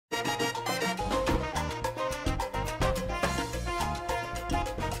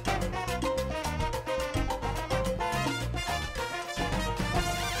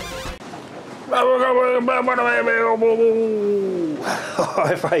Alright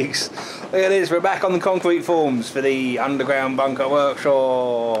folks, look at this, we're back on the concrete forms for the underground bunker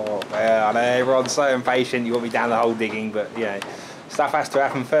workshop. Yeah, I know everyone's so impatient, you want me down the hole digging, but you know, stuff has to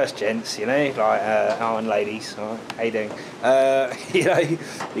happen first, gents, you know, like, and ladies, alright, how you doing? You know,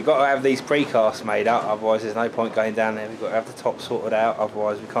 you've got to have these precasts made up, otherwise there's no point going down there. We've got to have the top sorted out,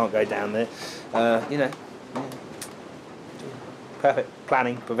 otherwise we can't go down there, you know. Yeah. Perfect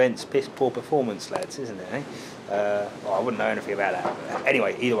planning prevents piss poor performance, lads, isn't it? Eh? Well, I wouldn't know anything about that. But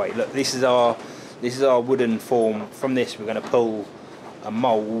anyway, either way, look, this is our wooden form. From this, we're going to pull a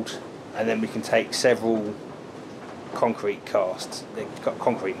mould, and then we can take several concrete casts,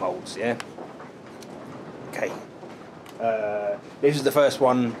 concrete moulds. Yeah. Okay. This is the first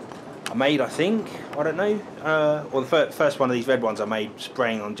one I made, I think. I don't know. Or the first one of these red ones I made,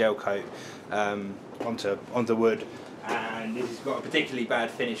 spraying on gel coat onto wood. And this has got a particularly bad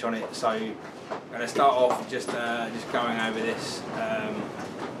finish on it, so I'm going to start off just going over this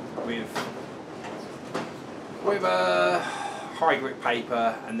with high grit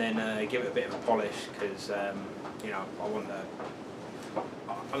paper, and then give it a bit of a polish, because you know, I'm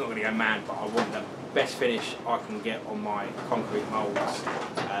not going to go mad, but I want the best finish I can get on my concrete moulds,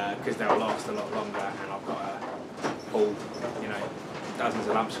 because they'll last a lot longer, and I've got to pull, you know, dozens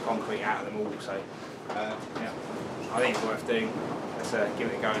of lumps of concrete out of them all. So yeah, I think it's worth doing. Let's give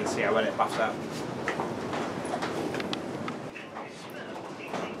it a go and see how well it buffs up.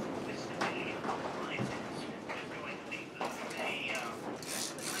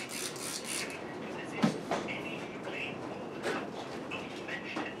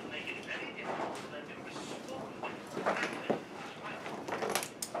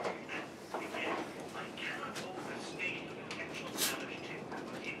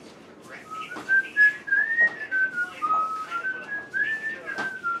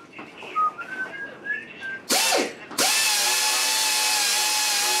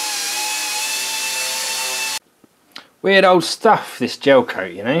 Weird old stuff, this gel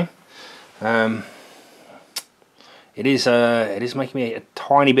coat, you know. It is making me a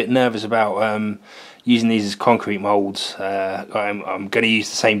tiny bit nervous about using these as concrete moulds. I'm going to use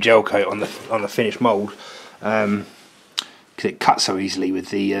the same gel coat on the finished mould, because it cuts so easily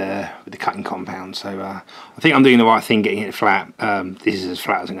with the cutting compound. So I think I'm doing the right thing getting it flat. This is as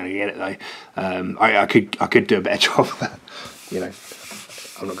flat as I'm going to get it though. I could do a better job, but you know,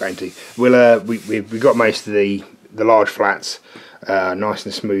 I'm not going to. We've got most of the large flats nice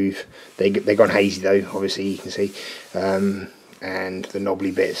and smooth. They've gone hazy though, obviously you can see, and the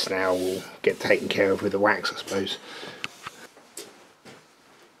knobbly bits now will get taken care of with the wax, I suppose.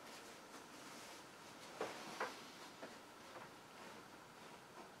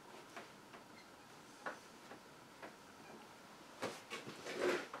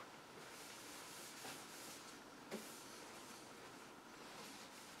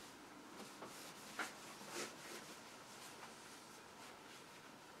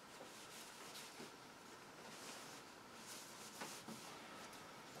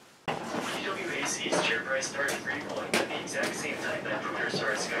 PWAC's share price started free-falling at the exact same time that Twitter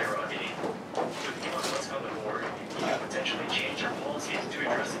started skyrocketing. With Elon Musk on the board, he could potentially change our policies to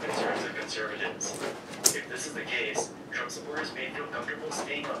address the concerns of conservatives. If this is the case, Trump supporters may feel comfortable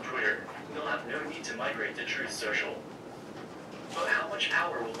staying on Twitter, and they'll have no need to migrate to Truth Social. But how much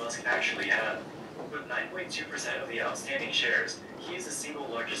power will Musk actually have? With 9.2% of the outstanding shares, he is the single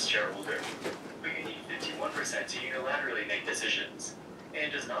largest shareholder. But you need 51% to unilaterally make decisions. And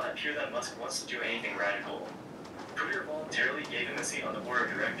it does not appear that Musk wants to do anything radical. Twitter voluntarily gave him a seat on the board of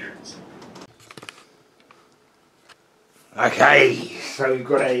directors. Okay, so we've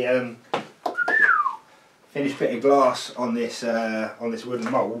got a finished bit of glass on this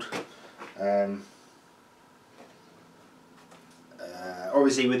wooden mould.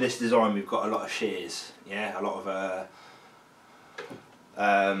 Obviously, with this design, we've got a lot of shears. Yeah, a lot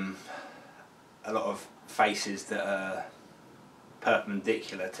of faces that are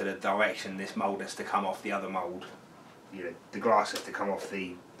perpendicular to the direction this mould has to come off the other mould. You know, the glass has to come off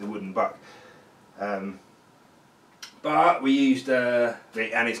the wooden buck. But we used, and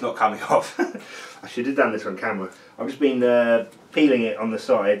it's not coming off. I should have done this on camera. I've just been peeling it on the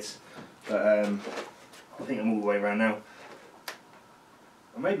sides, but I think I'm all the way around now.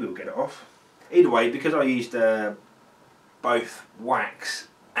 Or maybe we'll get it off. Either way, because I used both wax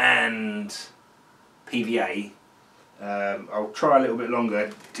and PVA, I'll try a little bit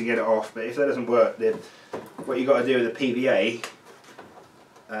longer to get it off, but if that doesn't work, then what you've got to do with the PVA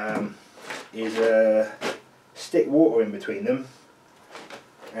is stick water in between them,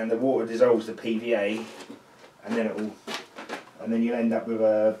 and the water dissolves the PVA, and then you'll end up with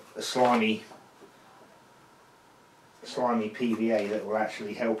a slimy slimy PVA that will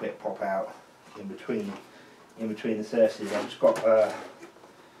actually help it pop out in between the surfaces. I've just got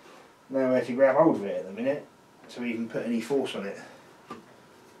nowhere to grab hold of it at the minute to even put any force on it.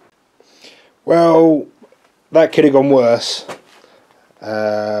 Well, that could have gone worse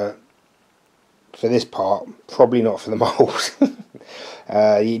for this part, probably not for the mould.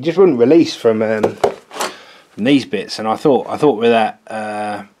 You just wouldn't release from these bits, and I thought with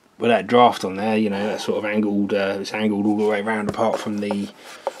that draft on there, you know, that sort of angled, it's angled all the way around apart from the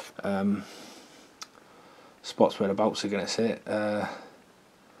spots where the bolts are going to sit.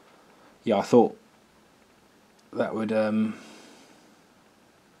 Yeah, I thought that would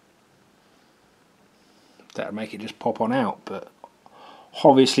make it just pop on out, but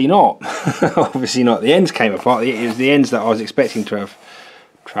obviously not. Obviously not. The ends came apart. It was the ends that I was expecting to have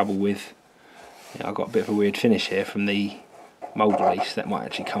trouble with. Yeah, I got a bit of a weird finish here from the mould release. That might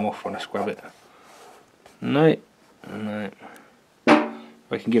actually come off when I scrub it. No.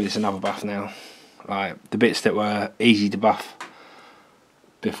 We can give this another buff now. Like, the bits that were easy to buff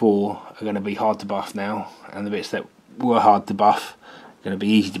before are going to be hard to buff now, and the bits that were hard to buff are going to be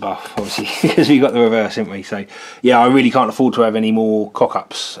easy to buff, obviously, because we got the reverse, haven't we? So yeah, I really can't afford to have any more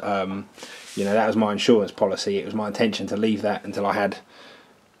cock-ups. You know, that was my insurance policy. It was my intention to leave that until I'd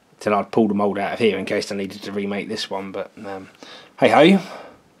pulled the mould out of here in case I needed to remake this one. But hey ho,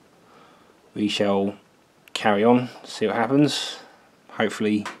 we shall carry on, see what happens.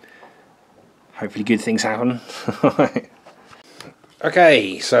 Hopefully good things happen.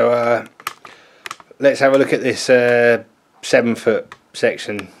 Okay, so let's have a look at this 7-foot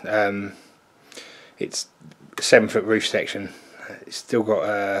section. It's a 7-foot roof section. It's still got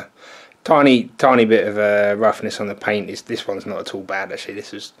a tiny bit of roughness on the paint. This one's not at all bad actually.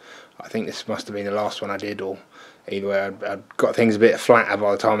 I think this must have been the last one I did, or either way, I'd got things a bit flatter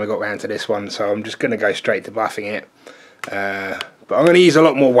by the time I got round to this one, so I'm just going to go straight to buffing it. But I'm going to use a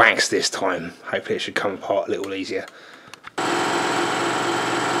lot more wax this time. Hopefully it should come apart a little easier.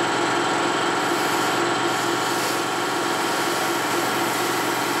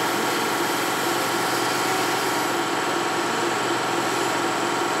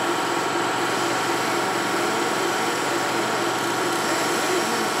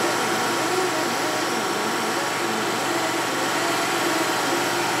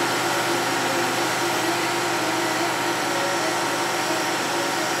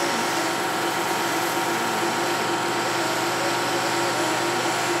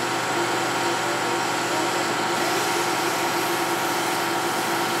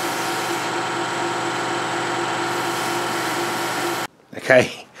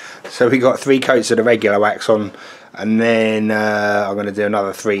 Okay, so we got 3 coats of the regular wax on, and then I'm going to do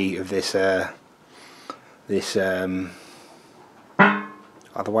another 3 of this other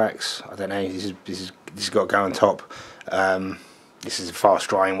wax. I don't know. This has got to go on top. This is a fast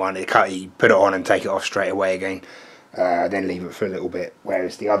drying one. You put it on and take it off straight away again, then leave it for a little bit.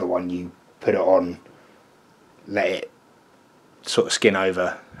 Whereas the other one, you put it on, let it sort of skin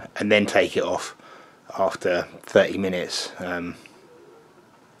over, and then take it off after 30 minutes.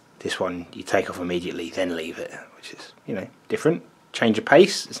 This one you take off immediately, then leave it, which is, you know, different. Change of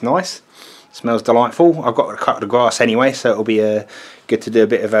pace. It's nice. It smells delightful. I've got to cut the grass anyway, so it'll be good to do a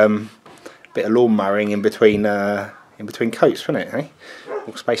bit of lawn mowing in between coats, won't it? Eh?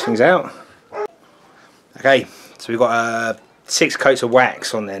 We'll space things out. Okay, so we've got 6 coats of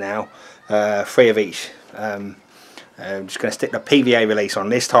wax on there now, 3 of each. I'm just going to stick the PVA release on.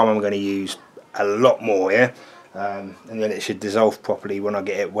 This time I'm going to use a lot more, yeah. And then it should dissolve properly when I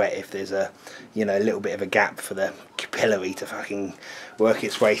get it wet. If there's a little bit of a gap for the capillary to fucking work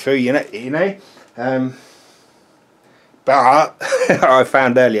its way through, you know. But I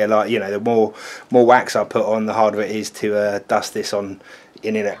found earlier, like, you know, the more wax I put on, the harder it is to dust this on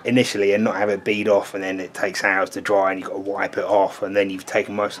initially and not have it bead off, and then it takes hours to dry and you've got to wipe it off, and then you've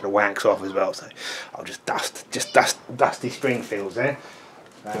taken most of the wax off as well. So I'll just dust dusty Springfields there.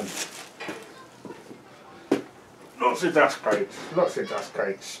 Lots of dust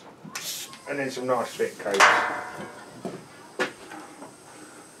coats, and then some nice thick coats.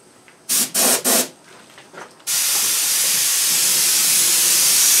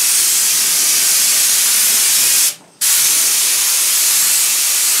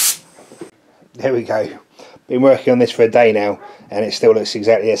 There we go. Been working on this for a day now, and it still looks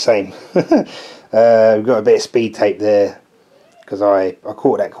exactly the same. We've got a bit of speed tape there, because I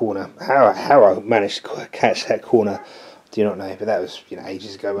caught that corner. How I managed to catch that corner, I do not know, but that was, you know,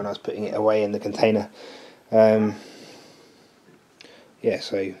 ages ago when I was putting it away in the container. Yeah,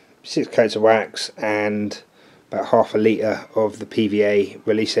 so 6 coats of wax and about half a litre of the PVA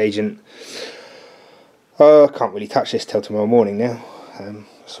release agent. I can't really touch this till tomorrow morning now.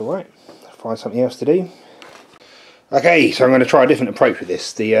 It's alright, find something else to do. Okay, so I'm going to try a different approach with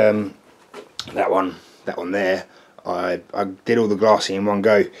this. The that one there, I did all the glassing in one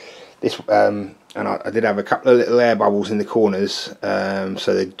go. This and I did have a couple of little air bubbles in the corners,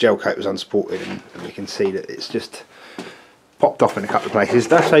 so the gel coat was unsupported, and you can see that it's just popped off in a couple of places.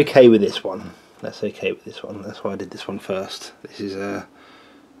 That's okay with this one. That's okay with this one. That's why I did this one first. This is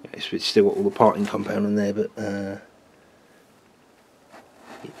it's still got all the parting compound in there, but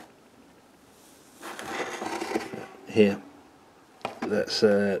here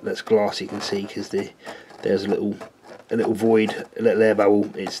that's glass, you can see, because there's a little void, a little air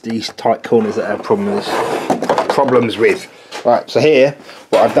bubble. It's these tight corners that I have problems with. Right, so here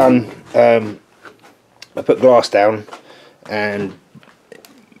what I've done, I put glass down and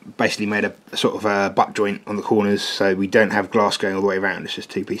basically made a sort of a butt joint on the corners, so we don't have glass going all the way around. It's just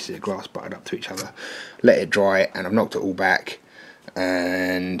two pieces of glass butted up to each other. Let it dry, and I've knocked it all back,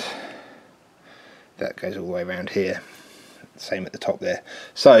 and that goes all the way around here. Same at the top there.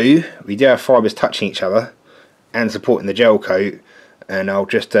 So we do have fibres touching each other and supporting the gel coat, and I'll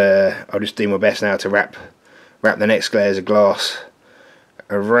just do my best now to wrap the next layers of glass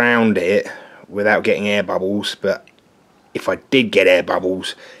around it without getting air bubbles. But if I did get air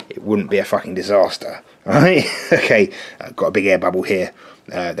bubbles, it wouldn't be a fucking disaster. Alright? Okay, I've got a big air bubble here.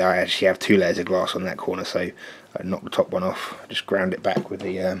 I actually have 2 layers of glass on that corner, so I knocked the top one off. I just ground it back with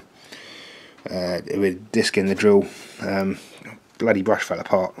the with disc in the drill. Bloody brush fell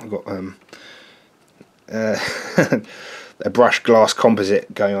apart. I've got a brush glass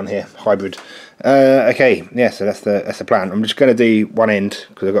composite going on here, hybrid. Okay, yeah, so that's the plan. I'm just going to do one end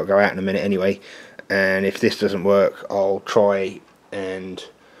because I've got to go out in a minute anyway, and if this doesn't work, I'll try and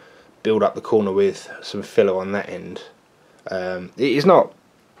build up the corner with some filler on that end. It is not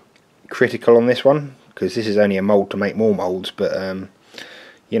critical on this one because this is only a mould to make more moulds, but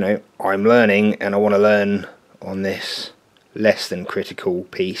you know, I'm learning, and I want to learn on this less than critical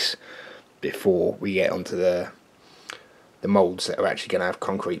piece before we get onto the moulds that are actually going to have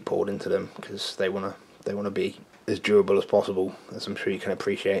concrete poured into them, because they want to be as durable as possible, as I'm sure you can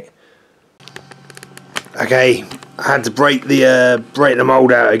appreciate. Okay, I had to break the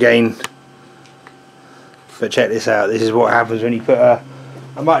mould out again, but check this out. This is what happens when you put a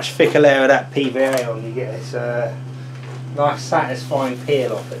much thicker layer of that PVA on. You get this nice satisfying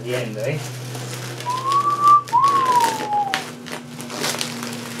peel off at the end, eh?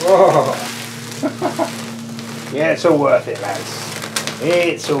 Whoa. Yeah, it's all worth it, lads.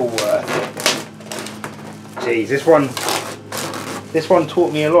 It's all worth it. Jeez, this one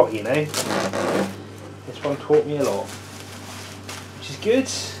taught me a lot, you know. This one taught me a lot, which is good.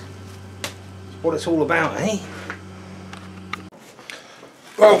 It's what it's all about, eh?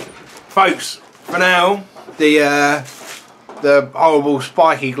 Well, folks, for now, the horrible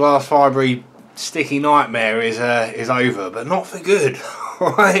spiky glass fibre sticky nightmare is over, but not for good.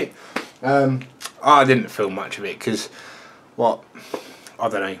 Right? I didn't film much of it because, what, I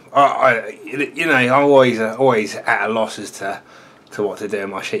don't know. You know, I'm always at a loss as to what to do in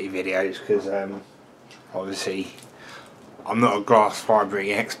my shitty videos, because obviously I'm not a glass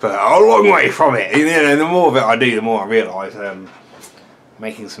fibring expert. I'm a long way from it. You know, the more of it I do, the more I realise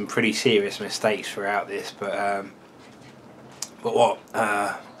making some pretty serious mistakes throughout this. But what?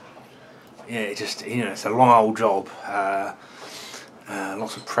 Yeah, it just, you know, it's a long old job.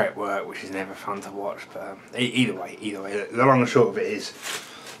 Lots of prep work, which is never fun to watch. But either way, the long and short of it is,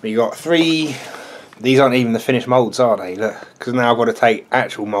 we got 3. These aren't even the finished moulds, are they? Look, because now I've got to take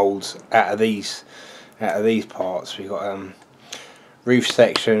actual moulds out of these parts. We got roof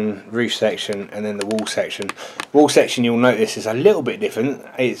section, and then the wall section. Wall section, you'll notice, is a little bit different.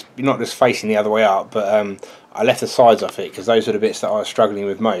 It's not just facing the other way up, but I left the sides off it because those are the bits that I was struggling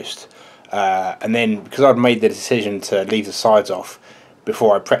with most. And then because I'd made the decision to leave the sides off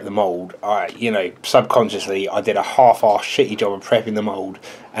before I prepped the mould, you know, subconsciously I did a half-assed shitty job of prepping the mould,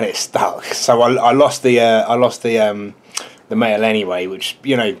 and it stuck. So I lost the metal anyway, which,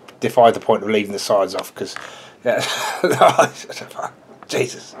 you know, defied the point of leaving the sides off, because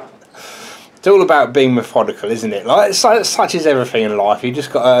Jesus, it's all about being methodical, isn't it? Like, such is everything in life. You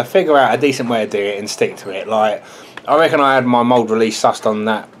just got to figure out a decent way of doing it and stick to it. Like, I reckon I had my mould release sussed on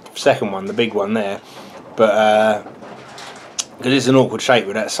that second one, the big one there, but because it's an awkward shape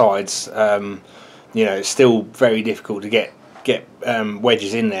with that sides, you know, it's still very difficult to get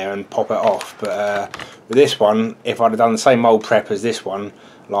wedges in there and pop it off. But with this one, if I'd have done the same mould prep as this one,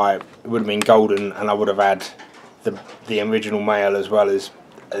 like, it would have been golden, and I would have had the original male as well as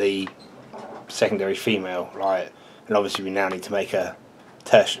the secondary female. Like, and obviously we now need to make a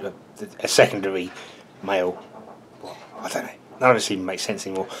secondary male. I don't know. None of this even makes sense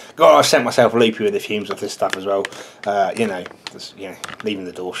anymore. God, I've sent myself loopy with the fumes of this stuff as well. You know, just, you know, leaving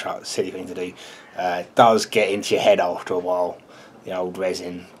the door shut, silly thing to do. It does get into your head after a while, the old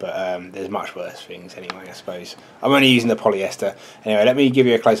resin, but there's much worse things anyway, I suppose. I'm only using the polyester. Anyway, let me give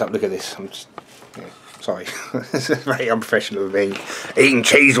you a close-up look at this. I'm just, you know, sorry, this is very unprofessional of me. Eating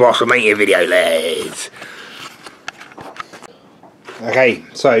cheese whilst we're making a video, lads. Okay,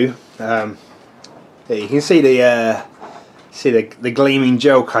 so you can see the gleaming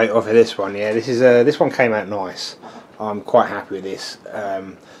gel coat off of this one. Yeah, this one came out nice. I'm quite happy with this.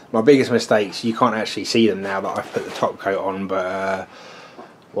 My biggest mistakes, you can't actually see them now that I've put the top coat on, but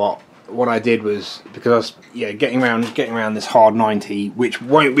what I did was, because I was getting around this hard 90, which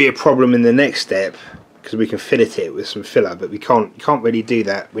won't be a problem in the next step because we can fillet it with some filler, but we can't really do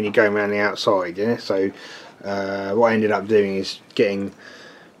that when you're going around the outside. Yeah, so what I ended up doing is getting,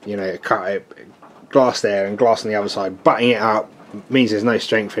 you know, glass there and glass on the other side, butting it up means there's no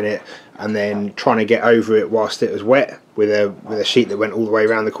strength in it, and then trying to get over it whilst it was wet with a sheet that went all the way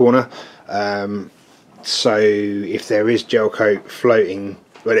around the corner. So if there is gel coat floating,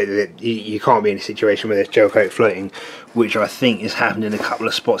 well, you can't be in a situation where there's gel coat floating, which I think is happening in a couple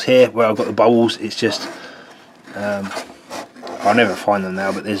of spots here where I've got the bubbles. It's just I'll never find them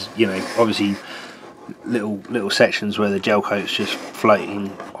now, but there's, you know, obviously little sections where the gel coat's just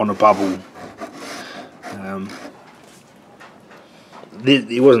floating on a bubble.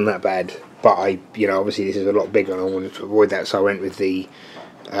 It wasn't that bad, but obviously this is a lot bigger and I wanted to avoid that, so I went with the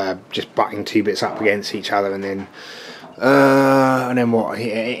just butting two bits up against each other, and then what,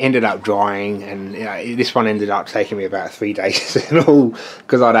 it ended up drying, and this one ended up taking me about 3 days in all,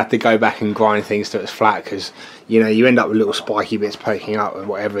 because I'd have to go back and grind things till it's flat, because you end up with little spiky bits poking up and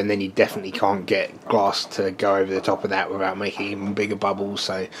whatever, and then you definitely can't get glass to go over the top of that without making even bigger bubbles.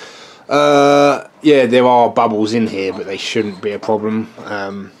 So yeah, there are bubbles in here, but they shouldn't be a problem.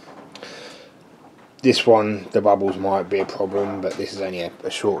 This one, the bubbles might be a problem, but this is only a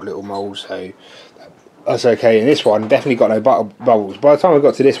short little mould, so that's okay. And this one definitely got no bubbles. By the time I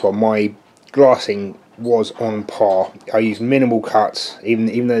got to this one, my glassing was on par. I used minimal cuts,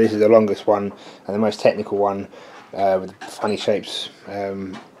 even though this is the longest one and the most technical one, with funny shapes.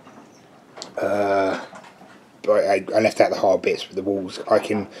 But I left out the hard bits with the walls. I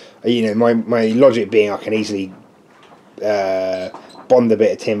can, my logic being, I can easily bond a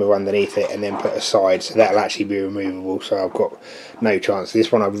bit of timber underneath it and then put a side, so that'll actually be removable, so I've got no chance.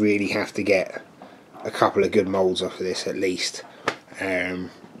 This one I really have to get a couple of good moulds off of this at least,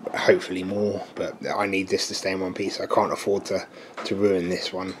 hopefully more, but I need this to stay in one piece. I can't afford to ruin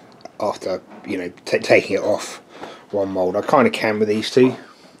this one after taking it off one mould. I kind of can with these two,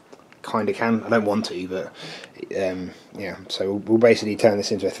 I don't want to, but yeah, so we'll basically turn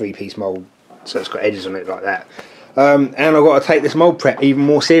this into a 3-piece mould, so it's got edges on it like that. And I've got to take this mould prep even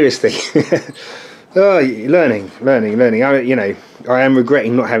more seriously. Learning. I am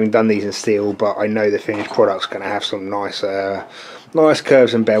regretting not having done these in steel, but I know the finished product's going to have some nice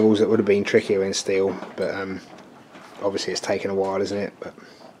curves and bevels that would have been trickier in steel. But obviously it's taken a while, isn't it?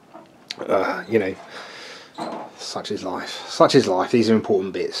 But such is life. Such is life. These are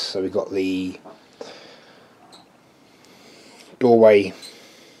important bits. So we've got the doorway,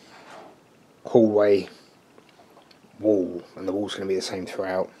 hallway, wall, and the wall's going to be the same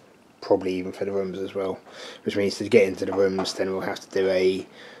throughout, probably even for the rooms as well, which means to get into the rooms then we'll have to do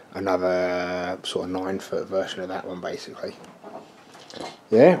another sort of 9-foot version of that one basically.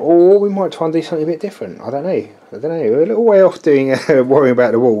 Yeah, or we might try and do something a bit different. I don't know. We're a little way off doing worrying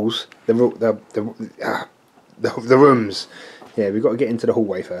about the walls, the rooms. Yeah, we've got to get into the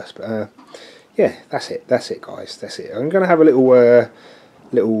hallway first, but yeah, that's it guys, that's it. I'm going to have a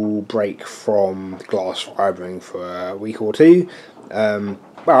little break from glass fibring for a week or two,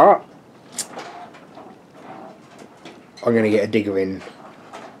 but I'm going to get a digger in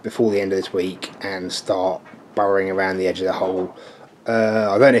before the end of this week and start burrowing around the edge of the hole.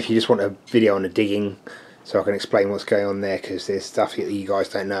 I don't know if you just want a video on the digging so I can explain what's going on there, because there's stuff that you guys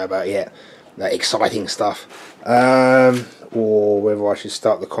don't know about yet, that exciting stuff, or whether I should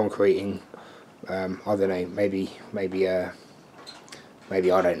start the concreting. I don't know, maybe I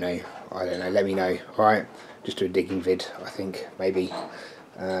don't know, let me know. Alright, just do a digging vid, I think, maybe.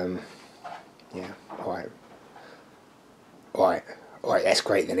 Yeah, alright, that's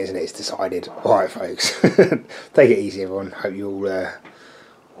great then, isn't it? It's decided. Alright folks, take it easy everyone, hope you're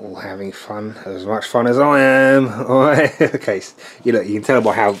all having fun, as much fun as I am. Alright, okay, you can tell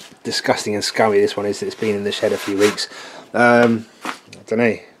by how disgusting and scummy this one is that it's been in the shed a few weeks. I don't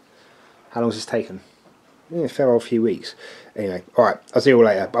know, how long has this taken? Yeah, a fair old few weeks. Anyway, alright, I'll see you all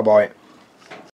later, bye bye.